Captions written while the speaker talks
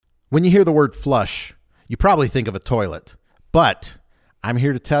When you hear the word flush, you probably think of a toilet, but I'm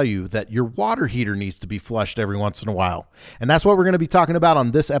here to tell you that your water heater needs to be flushed every once in a while. And that's what we're going to be talking about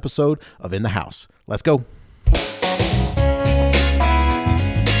on this episode of In the House. Let's go.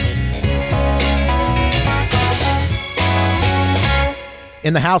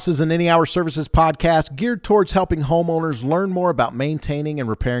 In the House is an Any Hour Services podcast geared towards helping homeowners learn more about maintaining and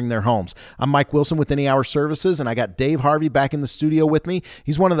repairing their homes. I'm Mike Wilson with Any Hour Services, and I got Dave Harvey back in the studio with me.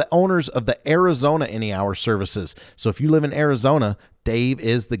 He's one of the owners of the Arizona Any Hour Services. So if you live in Arizona, Dave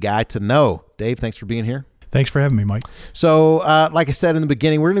is the guy to know. Dave, thanks for being here. Thanks for having me, Mike. So like I said in the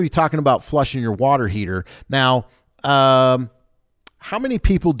beginning, we're going to be talking about flushing your water heater. Now, how many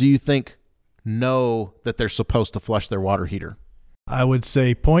people do you think know that they're supposed to flush their water heater? I would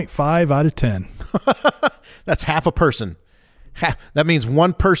say 0.5 out of 10. That's half a person. That means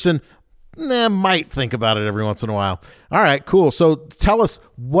one person might think about it every once in a while. All right, cool. So tell us,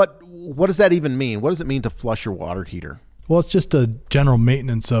 what does that even mean? What does it mean to flush your water heater? Well, it's just a general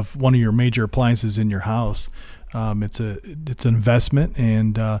maintenance of one of your major appliances in your house. It's an investment,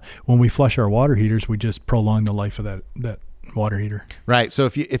 and when we flush our water heaters, we just prolong the life of that water heater. Right. So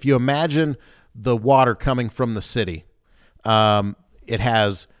if you imagine the water coming from the city, it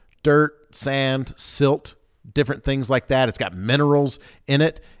has dirt, sand, silt, different things like that. It's got minerals in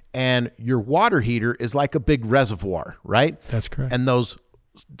it, and your water heater is like a big reservoir, right? That's correct. And those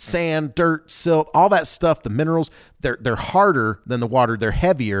sand, dirt, silt, all that stuff, the minerals, they're harder than the water. They're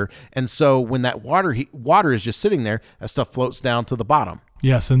heavier, and so when that water is just sitting there, that stuff floats down to the bottom.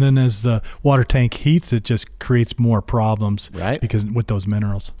 Yes, and then as the water tank heats, it just creates more problems, right? Because with those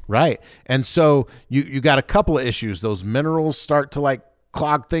minerals, right? And so you got a couple of issues. Those minerals start to like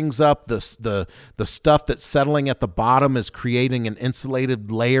clog things up. The stuff that's settling at the bottom is creating an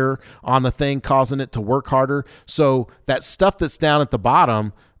insulated layer on the thing, causing it to work harder. So that stuff that's down at the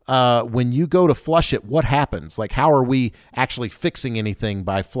bottom, when you go to flush it, what happens? Like, how are we actually fixing anything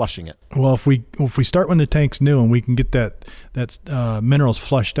by flushing it? Well, if we start when the tank's new and we can get that minerals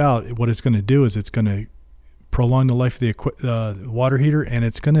flushed out, what it's going to do is it's going to prolong the life of the water heater, and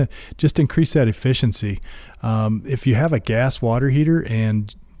it's going to just increase that efficiency. If you have a gas water heater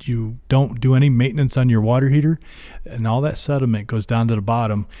and you don't do any maintenance on your water heater, and all that sediment goes down to the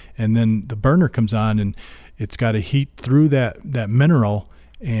bottom, and then the burner comes on and it's got to heat through that mineral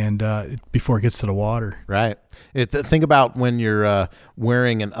and before it gets to the water. Right. Think about when you're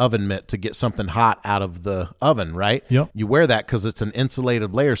wearing an oven mitt to get something hot out of the oven, right? Yep. You wear that because it's an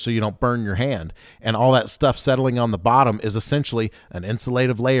insulated layer so you don't burn your hand. And all that stuff settling on the bottom is essentially an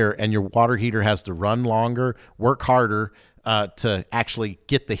insulated layer, and your water heater has to run longer, work harder to actually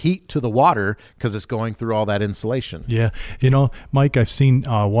get the heat to the water because it's going through all that insulation. Yeah. Mike, I've seen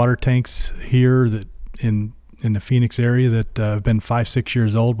water tanks here that in the Phoenix area that have been 5-6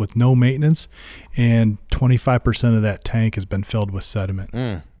 years old with no maintenance, and 25% of that tank has been filled with sediment.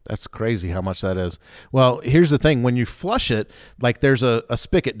 That's crazy how much that is. Well, here's the thing. When you flush it, like there's a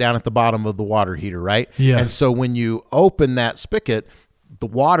spigot down at the bottom of the water heater, right? Yes. And so when you open that spigot, the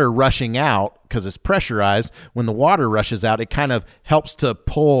water rushing out, because it's pressurized, when the water rushes out, it kind of helps to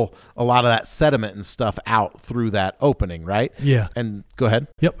pull a lot of that sediment and stuff out through that opening, right? Yeah. And go ahead.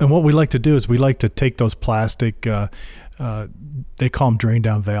 Yep. And what we like to do is we like to take those plastic, they call them drain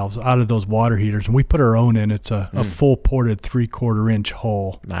down valves, out of those water heaters, and we put our own in. It's a full ported 3/4 inch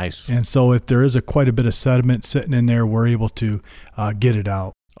hole. Nice. And so if there is quite a bit of sediment sitting in there, we're able to get it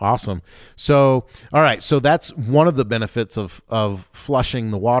out. Awesome. So, all right. So that's one of the benefits of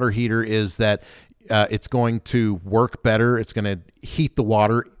flushing the water heater is that it's going to work better. It's going to heat the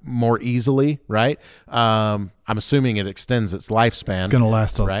water more easily, right? I'm assuming it extends its lifespan. It's going to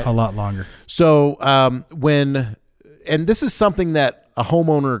last a lot longer. So and this is something that a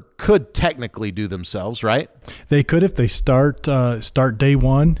homeowner could technically do themselves, right? They could if they start day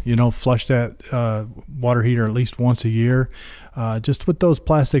one, flush that water heater at least once a year. Just with those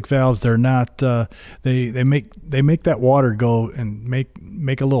plastic valves, they're not. They make that water go and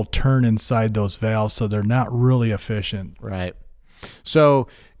make a little turn inside those valves, so they're not really efficient. Right. So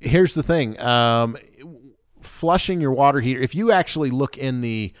here's the thing. Flushing your water heater, if you actually look in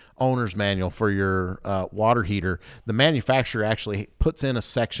the owner's manual for your water heater, the manufacturer actually puts in a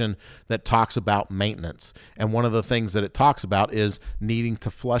section that talks about maintenance. And one of the things that it talks about is needing to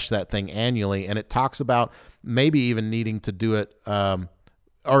flush that thing annually. And it talks about maybe even needing to do it,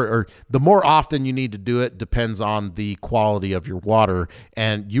 or the more often you need to do it depends on the quality of your water.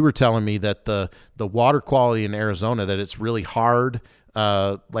 And you were telling me that the water quality in Arizona, that it's really hard,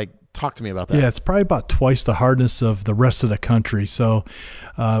 talk to me about that. Yeah, it's probably about twice the hardness of the rest of the country. So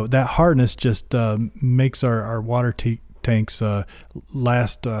that hardness just makes our water tanks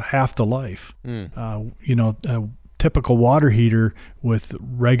last half the life. A typical water heater with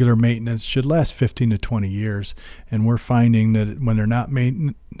regular maintenance should last 15 to 20 years, and we're finding that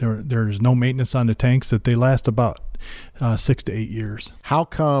when there's no maintenance on the tanks, that they last about 6 to 8 years. How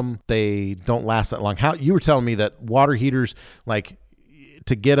come they don't last that long? You were telling me that water heaters, like,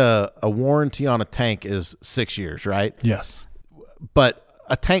 to get a warranty on a tank is 6 years, right? Yes. But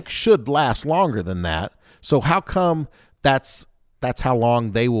a tank should last longer than that. So how come that's how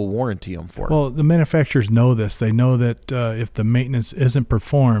long they will warranty them for? Well, the manufacturers know this. They know that if the maintenance isn't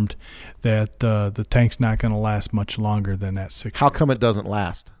performed, that the tank's not going to last much longer than that 6 years. How come it doesn't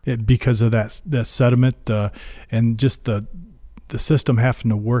last? Because of that sediment and just the system having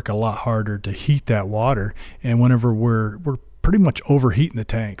to work a lot harder to heat that water. And whenever we're pretty much overheating the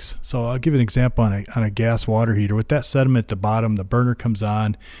tanks. So I'll give you an example on a gas water heater. With that sediment at the bottom, the burner comes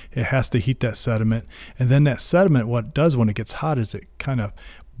on. It has to heat that sediment. And then that sediment, what it does when it gets hot is it kind of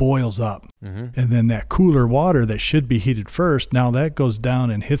boils up. Mm-hmm. And then that cooler water that should be heated first, now that goes down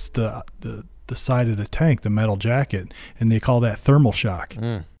and hits the side of the tank, the metal jacket, and they call that thermal shock.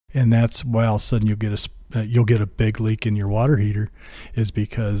 And that's why all of a sudden you'll get a big leak in your water heater, is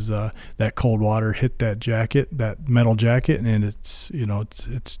because that cold water hit that metal jacket, and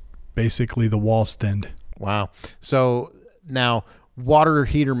it's basically the walls thinned. Wow. So now water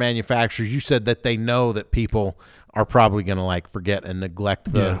heater manufacturers, you said that they know that people are probably going to forget and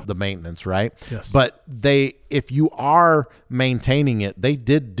neglect the maintenance, right? Yes. But if you are maintaining it, they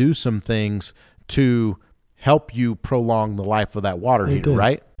did do some things to help you prolong the life of that water heater,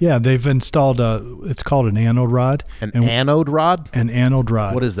 right? Yeah, they've installed it's called an anode rod. Anode rod? An anode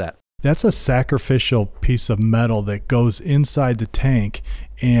rod. What is that? That's a sacrificial piece of metal that goes inside the tank,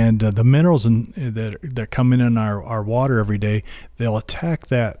 and the minerals that come in our water every day, they'll attack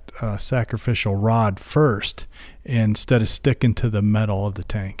that sacrificial rod first instead of sticking to the metal of the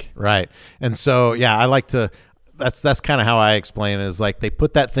tank. Right. And so, yeah, I like to... That's kind of how I explain it, is they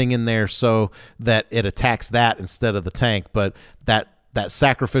put that thing in there so that it attacks that instead of the tank. But that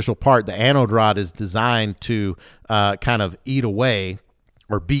sacrificial part, the anode rod, is designed to kind of eat away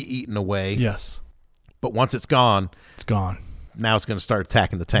or be eaten away. Yes. But once it's gone. It's gone. Now it's going to start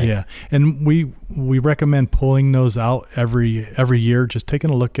attacking the tank. Yeah. And we recommend pulling those out every year, just taking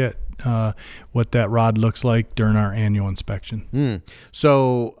a look at what that rod looks like during our annual inspection.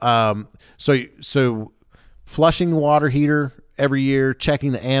 So flushing the water heater every year,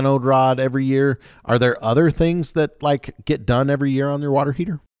 checking the anode rod every year. Are there other things that get done every year on your water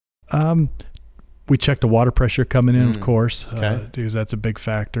heater? We check the water pressure coming in, of course, okay. Because that's a big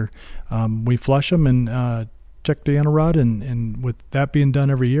factor. We flush them and check the anode rod, and with that being done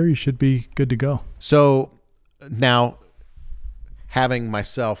every year, you should be good to go. So now, having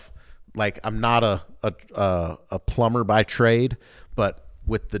myself, I'm not a plumber by trade, but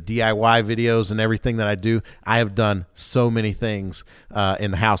with the DIY videos and everything that I do, I have done so many things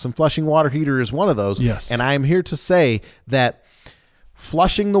in the house, and flushing water heater is one of those. Yes. And I am here to say that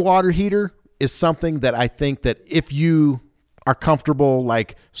flushing the water heater is something that I think that if you are comfortable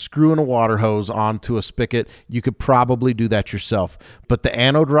screwing a water hose onto a spigot, you could probably do that yourself. But the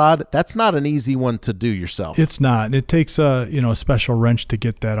anode rod, that's not an easy one to do yourself. It's not. It takes a special wrench to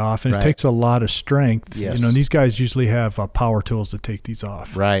get that off, and right. It takes a lot of strength. Yes. These guys usually have power tools to take these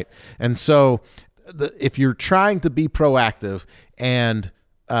off. Right. And so if you're trying to be proactive and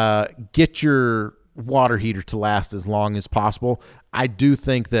get your water heater to last as long as possible, I do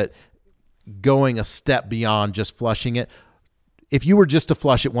think that going a step beyond just flushing it, if you were just to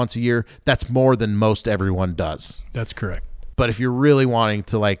flush it once a year, that's more than most everyone does. That's correct. But if you're really wanting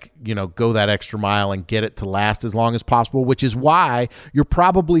to go that extra mile and get it to last as long as possible, which is why you're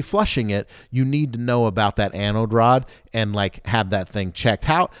probably flushing it, you need to know about that anode rod and have that thing checked.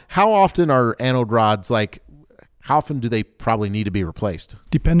 How often are anode rods how often do they probably need to be replaced?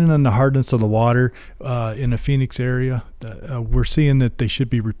 Depending on the hardness of the water in the Phoenix area, we're seeing that they should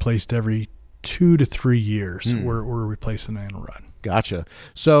be replaced every 2 to 3 years. We're replacing an anode rod. Gotcha.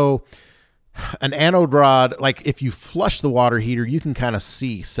 So an anode rod, if you flush the water heater, you can kind of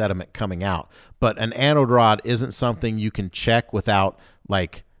see sediment coming out. But an anode rod isn't something you can check without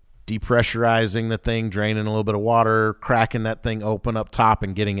depressurizing the thing, draining a little bit of water, cracking that thing open up top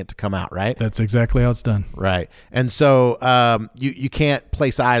and getting it to come out, right? That's exactly how it's done. Right. And so you can't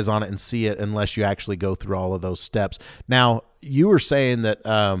place eyes on it and see it unless you actually go through all of those steps. Now, you were saying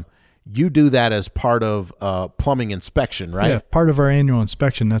that you do that as part of plumbing inspection, right? Yeah, part of our annual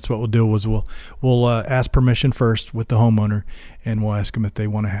inspection. That's what we'll do is we'll ask permission first with the homeowner, and we'll ask them if they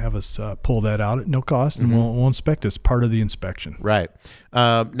want to have us pull that out at no cost, and we'll inspect as part of the inspection. Right.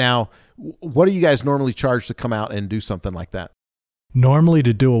 Now, what do you guys normally charge to come out and do something like that? Normally,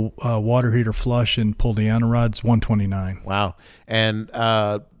 to do a water heater flush and pull the anno rod's $129. Wow. And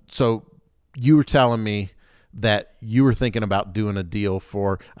so you were telling me that you were thinking about doing a deal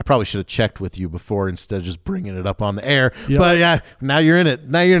for, I probably should have checked with you before instead of just bringing it up on the air. Yep. But yeah, now you're in it.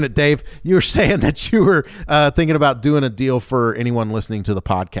 Now you're in it, Dave. You were saying that you were thinking about doing a deal for anyone listening to the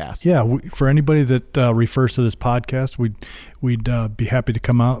podcast. Yeah, for anybody that refers to this podcast, we'd be happy to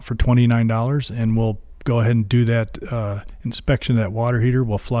come out for $29, and we'll go ahead and do that inspection of that water heater.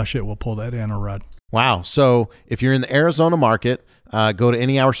 We'll flush it. We'll pull that anno rod. Wow. So if you're in the Arizona market, go to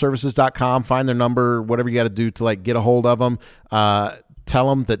anyhourservices.com, find their number, whatever you got to do to like get a hold of them. Tell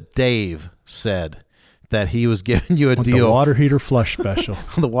them that Dave said that he was giving you a deal. The water heater flush special.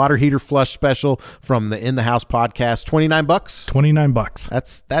 The water heater flush special from the In the House podcast. $29.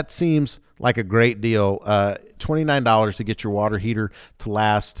 $29. That seems like a great deal. $29 to get your water heater to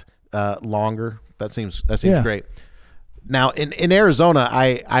last longer. That seems great. Now in Arizona,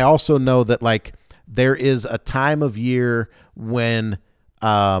 I also know that like there is a time of year when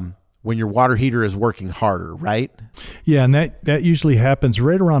your water heater is working harder, right? Yeah, and that usually happens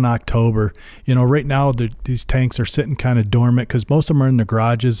right around October. You know, right now these tanks are sitting kind of dormant because most of them are in the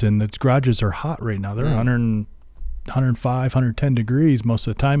garages, and the garages are hot right now. They're 105, 110 degrees most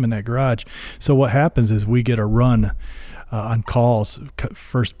of the time in that garage. So what happens is we get a run on calls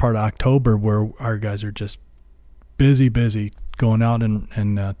first part of October where our guys are just busy going out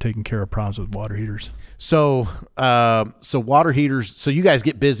and taking care of problems with water heaters. So water heaters, so you guys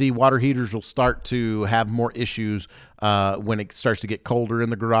get busy. Water heaters will start to have more issues when it starts to get colder in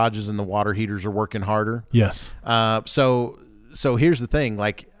the garages and the water heaters are working harder. Yes. So here's the thing.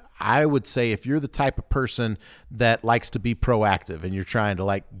 Like, I would say if you're the type of person that likes to be proactive and you're trying to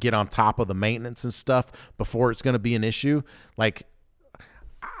like get on top of the maintenance and stuff before it's going to be an issue, like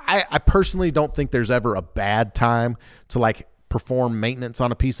I personally don't think there's ever a bad time to like perform maintenance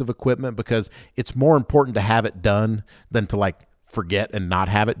on a piece of equipment, because it's more important to have it done than to like forget and not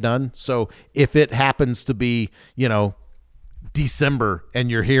have it done. So if it happens to be, December and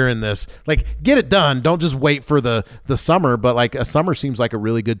you're hearing this, like, get it done. Don't just wait for the summer, but like a summer seems like a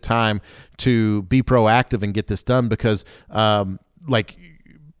really good time to be proactive and get this done, because like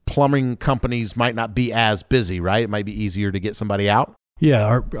plumbing companies might not be as busy, right? It might be easier to get somebody out.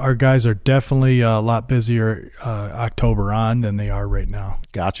 Yeah, our guys are definitely a lot busier October on than they are right now.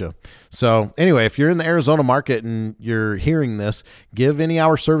 Gotcha. So anyway, if you're in the Arizona market and you're hearing this, give Any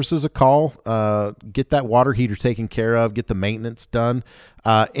Hour Services a call. Get that water heater taken care of. Get the maintenance done.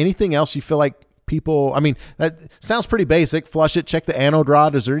 Anything else you feel like people, I mean, that sounds pretty basic. Flush it, check the anode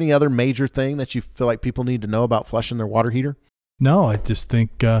rod. Is there any other major thing that you feel like people need to know about flushing their water heater? No, I just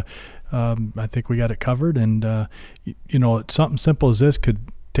think I think we got it covered, and something simple as this could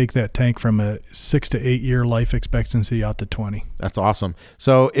take that tank from a 6 to 8 year life expectancy out to 20. That's awesome.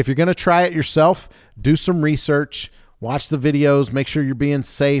 So if you're going to try it yourself, do some research, watch the videos, make sure you're being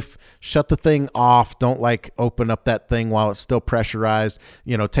safe, shut the thing off. Don't like open up that thing while it's still pressurized,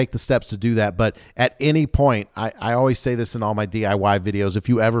 take the steps to do that. But at any point, I always say this in all my DIY videos, if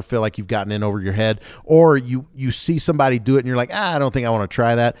you ever feel like you've gotten in over your head, or you see somebody do it and you're like, I don't think I want to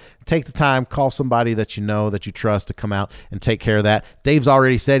try that, take the time, call somebody that you know, that you trust, to come out and take care of that. Dave's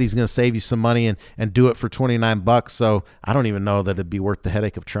already said he's going to save you some money and do it for $29. So I don't even know that it'd be worth the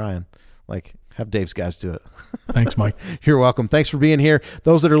headache of trying. Like, have Dave's guys do it. Thanks, Mike. You're welcome. Thanks for being here.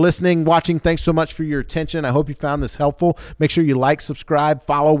 Those that are listening, watching, thanks so much for your attention. I hope you found this helpful. Make sure you like, subscribe,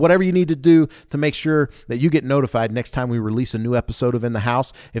 follow, whatever you need to do to make sure that you get notified next time we release a new episode of In the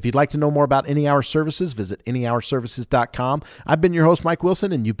House. If you'd like to know more about Any Hour Services, visit anyhourservices.com. I've been your host, Mike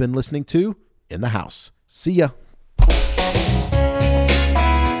Wilson, and you've been listening to In the House. See ya.